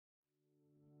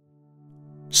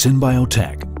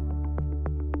SynbioTech.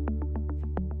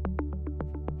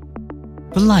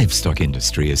 The livestock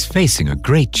industry is facing a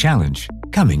great challenge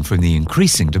coming from the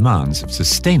increasing demands of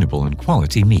sustainable and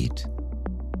quality meat.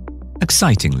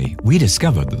 Excitingly, we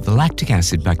discovered that the lactic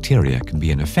acid bacteria can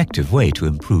be an effective way to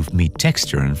improve meat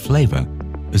texture and flavor,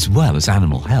 as well as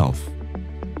animal health.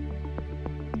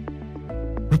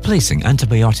 Replacing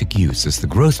antibiotic use as the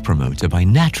growth promoter by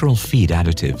natural feed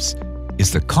additives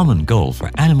is the common goal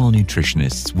for animal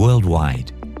nutritionists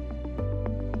worldwide.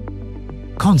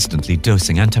 Constantly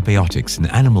dosing antibiotics in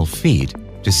animal feed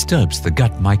disturbs the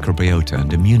gut microbiota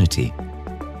and immunity,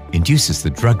 induces the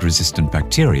drug-resistant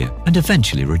bacteria, and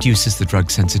eventually reduces the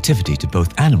drug sensitivity to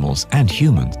both animals and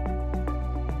humans.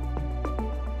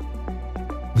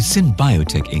 With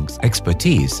SynbioTech Inc.'s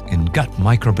expertise in gut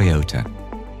microbiota,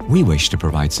 we wish to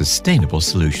provide sustainable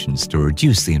solutions to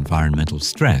reduce the environmental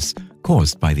stress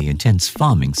caused by the intense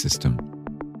farming system.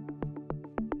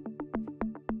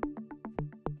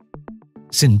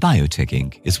 SynbioTech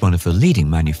Inc. is one of the leading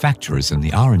manufacturers in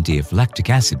the R&D of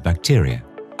lactic acid bacteria.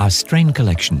 Our strain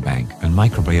collection bank and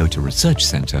microbiota research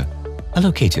center are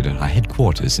located at our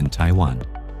headquarters in Taiwan.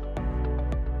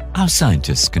 Our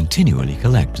scientists continually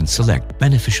collect and select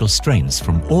beneficial strains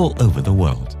from all over the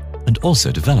world and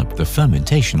also develop the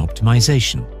fermentation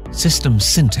optimization system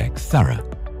SynTech Thorough.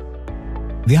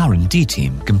 The R&D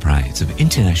team comprises of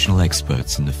international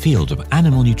experts in the field of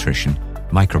animal nutrition,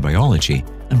 microbiology,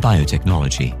 and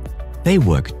biotechnology. They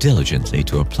work diligently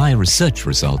to apply research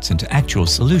results into actual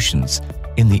solutions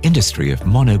in the industry of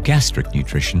monogastric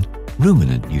nutrition,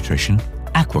 ruminant nutrition,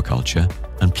 aquaculture,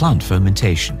 and plant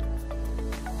fermentation.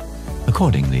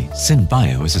 Accordingly,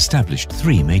 SynBio has established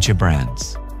 3 major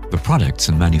brands. The products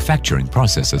and manufacturing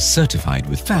process are certified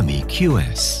with FAMI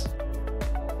QS.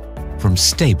 From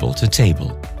stable to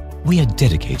table, we are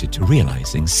dedicated to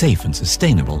realizing safe and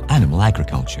sustainable animal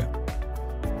agriculture.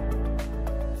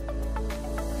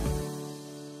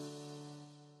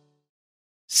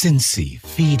 SYNSEA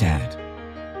Feed Add,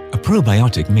 a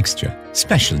probiotic mixture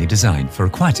specially designed for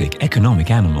aquatic economic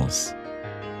animals.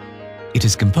 It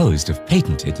is composed of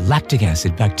patented lactic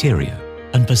acid bacteria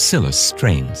and bacillus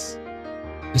strains.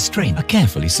 The strains are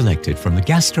carefully selected from the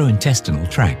gastrointestinal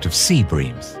tract of sea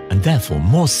breams and therefore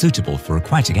more suitable for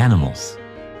aquatic animals.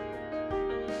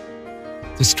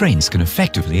 The strains can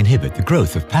effectively inhibit the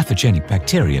growth of pathogenic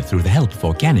bacteria through the help of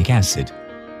organic acid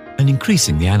and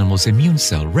increasing the animal's immune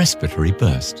cell respiratory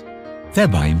burst,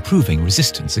 thereby improving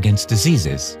resistance against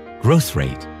diseases, growth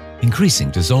rate, increasing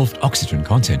dissolved oxygen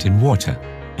content in water,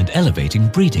 and elevating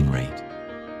breeding rate.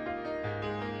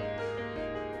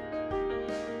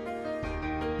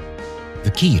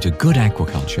 The key to good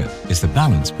aquaculture is the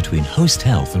balance between host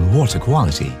health and water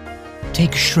quality.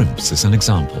 Take shrimps as an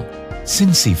example.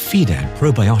 SYNSEA Feed Add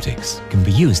probiotics can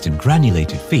be used in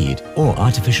granulated feed or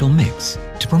artificial mix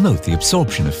to promote the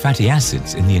absorption of fatty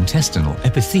acids in the intestinal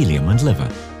epithelium and liver,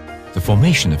 the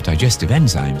formation of digestive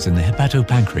enzymes in the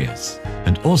hepatopancreas,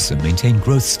 and also maintain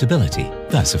growth stability,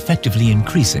 thus effectively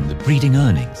increasing the breeding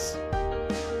earnings.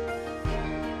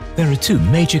 There are 2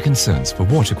 major concerns for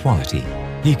water quality: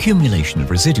 the accumulation of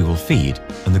residual feed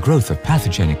and the growth of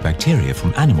pathogenic bacteria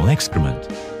from animal excrement.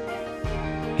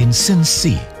 In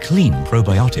SynSea Clean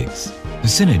Probiotics, the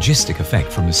synergistic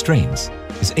effect from the strains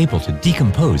is able to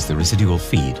decompose the residual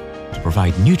feed to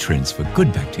provide nutrients for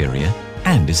good bacteria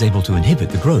and is able to inhibit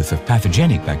the growth of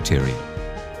pathogenic bacteria.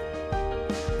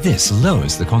 This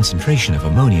lowers the concentration of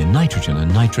ammonia, nitrogen,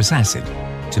 and nitrous acid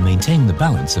to maintain the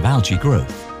balance of algae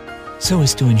growth, so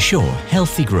as to ensure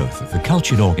healthy growth of the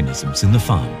cultured organisms in the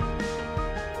farm.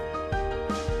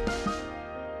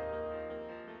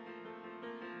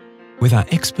 With our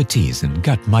expertise in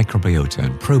gut microbiota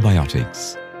and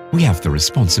probiotics, we have the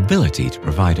responsibility to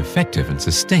provide effective and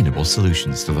sustainable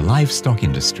solutions to the livestock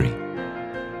industry.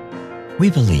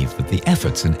 We believe that the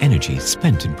efforts and energy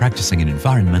spent in practicing an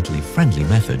environmentally friendly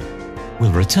method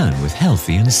will return with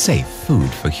healthy and safe food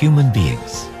for human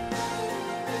beings.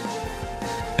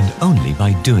 And only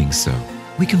by doing so,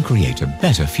 we can create a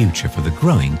better future for the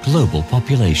growing global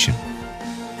population.